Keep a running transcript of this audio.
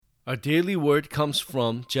Our daily word comes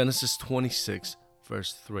from Genesis 26,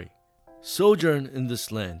 verse 3. Sojourn in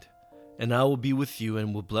this land, and I will be with you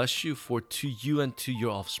and will bless you, for to you and to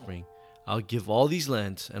your offspring I'll give all these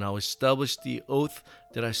lands, and I'll establish the oath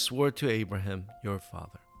that I swore to Abraham, your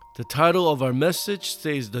father. The title of our message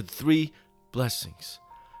says the three blessings.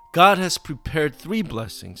 God has prepared three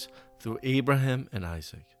blessings through Abraham and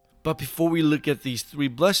Isaac. But before we look at these three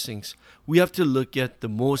blessings, we have to look at the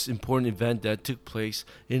most important event that took place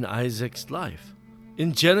in Isaac's life.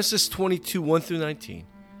 In Genesis 22, 1 through 19,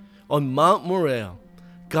 on Mount Moriah,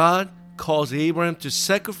 God calls Abraham to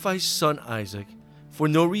sacrifice son Isaac for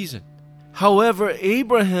no reason. However,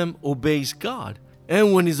 Abraham obeys God,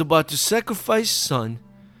 and when he's about to sacrifice son,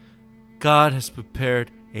 God has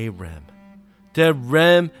prepared a ram. That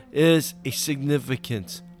ram is a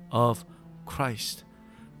significance of Christ.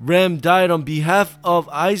 Ram died on behalf of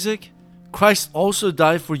Isaac. Christ also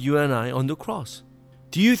died for you and I on the cross.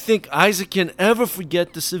 Do you think Isaac can ever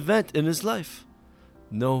forget this event in his life?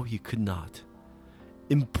 No, he could not.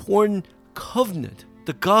 Important covenant,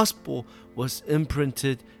 the gospel, was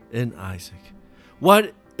imprinted in Isaac.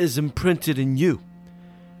 What is imprinted in you?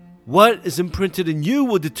 What is imprinted in you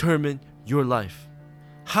will determine your life.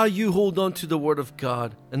 How you hold on to the word of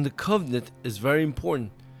God and the covenant is very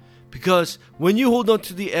important. Because when you hold on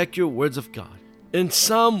to the accurate words of God, in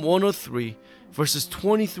Psalm 103, verses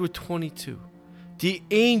 20 through 22, the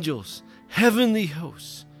angels, heavenly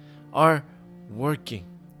hosts, are working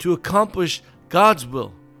to accomplish God's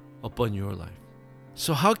will upon your life.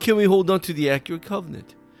 So how can we hold on to the accurate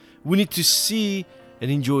covenant? We need to see and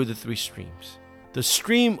enjoy the three streams. The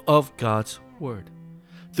stream of God's word.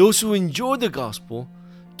 Those who enjoy the gospel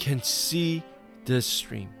can see this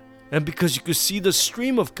stream. And because you can see the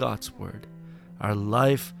stream of God's word, our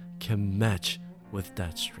life can match with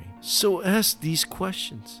that stream. So ask these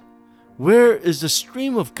questions. Where is the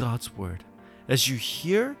stream of God's word? As you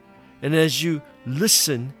hear and as you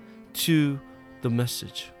listen to the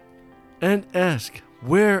message. And ask,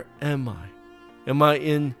 where am I? Am I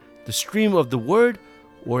in the stream of the word,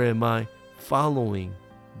 or am I following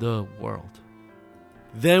the world?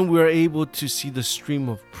 Then we are able to see the stream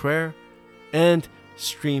of prayer and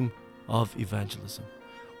stream of evangelism.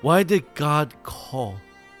 Why did God call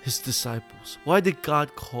his disciples? Why did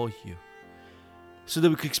God call you? So that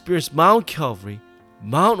we could experience Mount Calvary,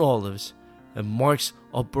 Mount Olives, and Mark's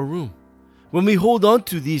upper room. When we hold on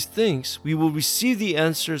to these things, we will receive the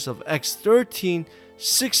answers of Acts 13,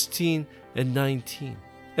 16, and 19.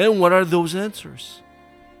 And what are those answers?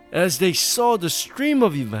 As they saw the stream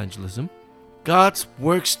of evangelism, God's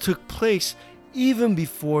works took place even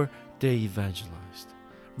before they evangelized.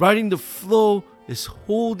 Riding the flow is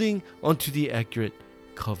holding onto the accurate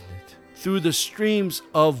covenant through the streams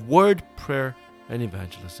of word, prayer, and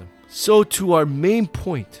evangelism. So to our main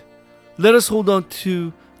point, let us hold on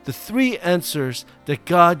to the three answers that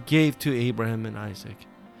God gave to Abraham and Isaac.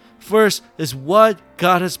 First is what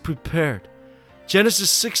God has prepared. Genesis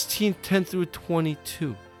 16, 10 through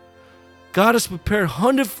 22. God has prepared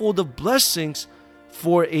hundredfold of blessings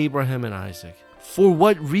for Abraham and Isaac. For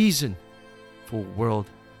what reason? For world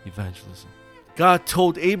evangelism. God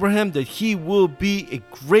told Abraham that he will be a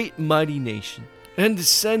great mighty nation and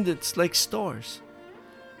descendants like stars.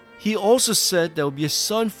 He also said there will be a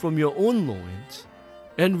son from your own loins,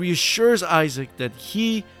 and reassures Isaac that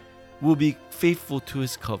he will be faithful to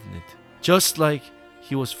his covenant, just like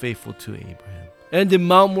he was faithful to Abraham. And in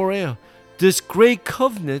Mount Moriah, this great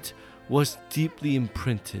covenant was deeply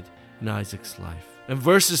imprinted in Isaac's life. In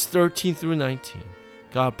verses 13 through 19,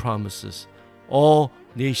 God promises all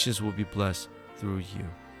nations will be blessed through you.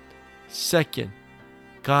 Second,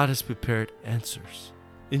 God has prepared answers.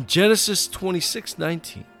 In Genesis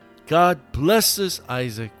 26:19, God blesses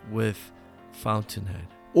Isaac with fountainhead,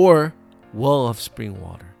 or well of spring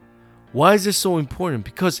water. Why is this so important?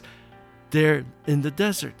 Because they're in the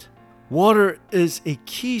desert. Water is a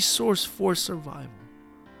key source for survival.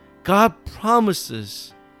 God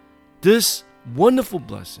promises this wonderful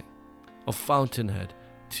blessing of fountainhead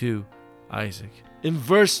to Isaac. In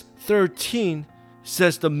verse 13, it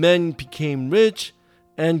says the men became rich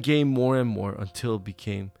and gained more and more until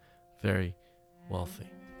became very wealthy.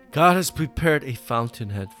 God has prepared a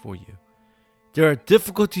fountainhead for you. There are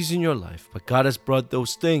difficulties in your life, but God has brought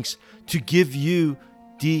those things to give you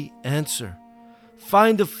the answer.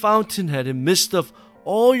 Find the fountainhead in the midst of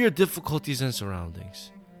all your difficulties and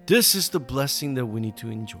surroundings. This is the blessing that we need to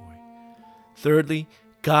enjoy. Thirdly,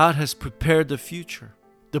 God has prepared the future.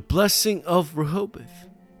 The blessing of Rehoboth.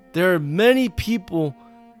 There are many people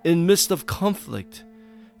in midst of conflict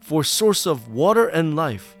for source of water and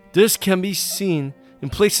life. This can be seen in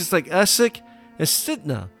places like Esek and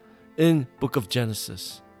Sitnah in book of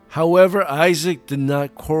Genesis. However, Isaac did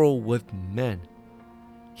not quarrel with men.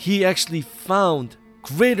 He actually found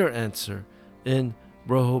greater answer in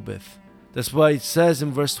Rehoboth. That's why it says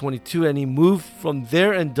in verse 22, and he moved from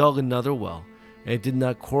there and dug another well, and did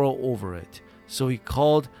not quarrel over it. So he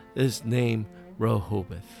called his name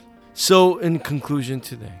Rehoboth. So in conclusion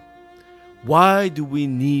today, why do we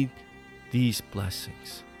need these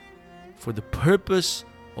blessings? For the purpose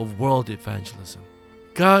of world evangelism.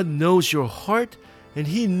 God knows your heart, and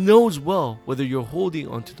He knows well whether you're holding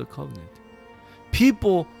onto the covenant.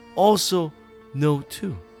 People also know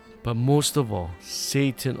too. But most of all,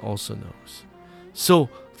 Satan also knows. So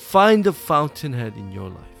find the fountainhead in your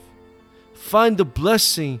life. Find the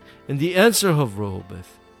blessing and the answer of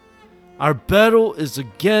Rehoboth. Our battle is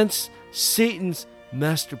against Satan's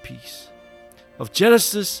masterpiece of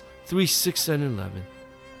Genesis 3, 6, and 11.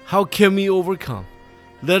 How can we overcome?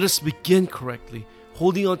 Let us begin correctly,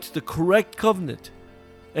 holding on to the correct covenant,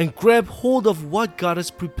 and grab hold of what God has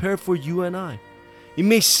prepared for you and I. It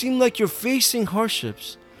may seem like you're facing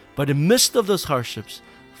hardships, but in the midst of those hardships,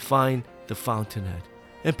 find the fountainhead.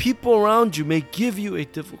 And people around you may give you a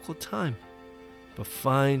difficult time, but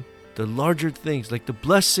find the larger things like the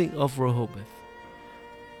blessing of Rehoboth.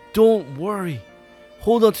 Don't worry.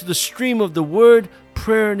 Hold on to the stream of the word,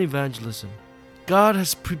 prayer, and evangelism. God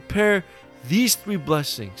has prepared these 3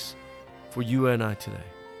 blessings for you and I today.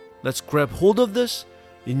 Let's grab hold of this,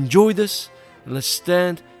 enjoy this, and let's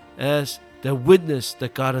stand as the witness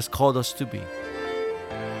that God has called us to be.